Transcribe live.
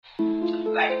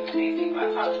Like, these people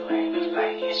I talk to ain't really,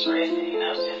 like, interested, you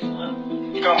know, it's just a little...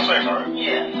 Conversation, right?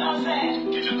 Yeah, you know what I'm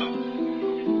saying? You just do.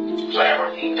 Flavor.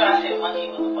 Even though I said monkey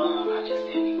was a bum, I just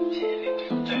still be telling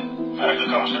people too. Had a good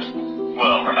conversation.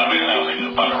 Well, I mean, I don't think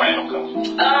it's about a random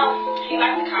conversation. He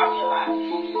likes to call me a lot.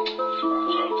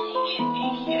 So,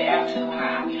 He get out to when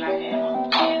I be like that.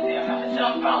 I'm gonna sit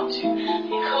on the phone with you.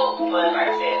 He cool, but like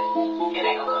I said, it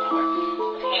ain't gonna go nowhere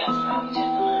with him, so we just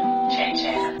a little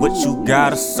chat. What you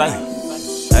gotta say?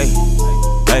 Hey,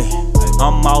 hey,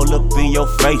 I'm all up in your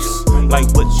face. Like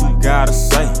what you gotta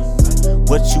say?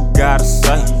 What you gotta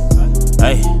say?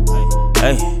 Hey,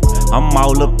 hey, I'm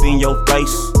all up in your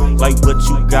face. Like what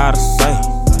you gotta say?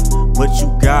 What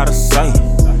you gotta say?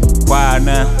 Quiet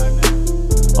now.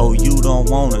 Oh, you don't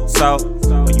wanna talk?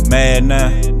 Are you mad now?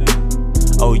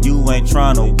 Oh, you ain't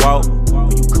tryna walk? Oh,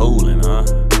 you coolin', huh?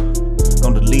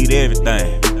 Gonna delete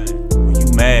everything. Oh, you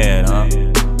mad, huh?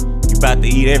 You about to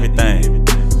eat everything.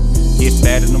 Get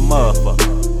fat in the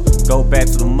motherfucker. Go back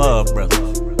to the mud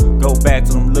brothers. Go back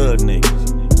to them little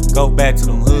niggas. Go back to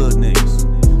them hood niggas.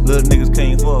 Little niggas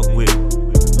can't fuck with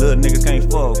it. Little niggas can't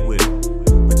fuck with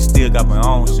it. But you still got my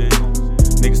own shit.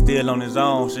 Nigga still on his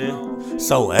own shit.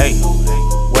 So hey,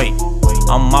 wait,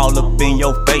 I'm all up in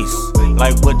your face.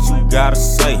 Like what you gotta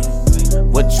say?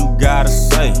 What you gotta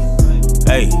say?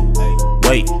 Hey,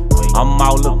 wait, I'm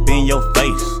all up in your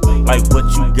face. Like what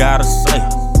you gotta say?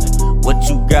 What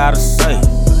you gotta say?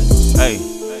 Hey,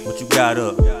 what you got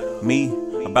up? Me?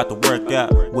 About to work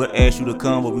out. We'll ask you to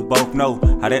come, but we both know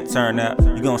how that turned out.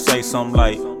 You gonna say something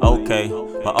like, okay,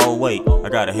 but oh wait, I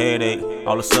got a headache.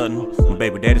 All of a sudden, my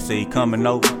baby daddy say he coming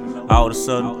over. All of a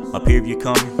sudden, my period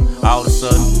coming. All of a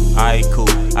sudden, alright cool,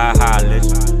 I holler at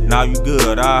you. Now you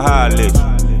good, I holler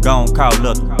at you. Gon' call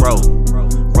up the bro.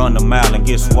 Run the mile and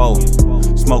get swole.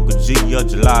 Smoke a G of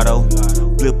gelato.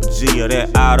 Flip a G of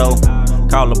that auto.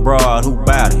 Call a broad who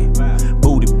bout it.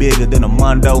 Booty bigger than a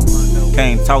Mondo.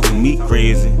 Can't talk to me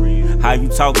crazy. How you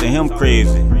talk to him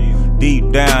crazy?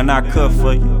 Deep down I cut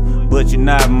for you, but you're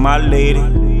not my lady.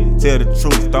 Tell the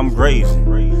truth, I'm crazy.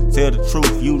 Tell the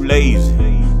truth, you lazy.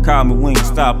 Call me when you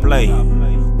stop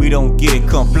playing. We don't get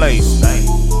complacent.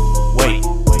 Wait,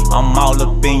 I'm all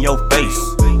up in your face.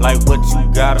 Like what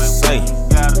you gotta say?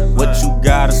 What you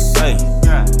gotta say?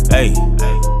 Hey,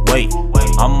 wait,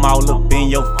 I'm all up in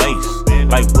your face.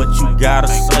 Like what you gotta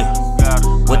say?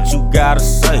 What you gotta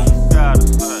say?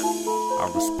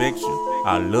 I respect you,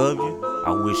 I love you.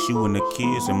 I wish you and the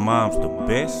kids and moms the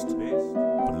best.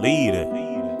 Believe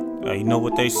that. You know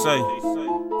what they say?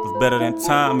 What's better than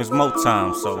time is more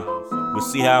time. So we'll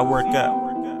see how it work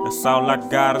out. That's all I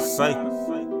gotta say.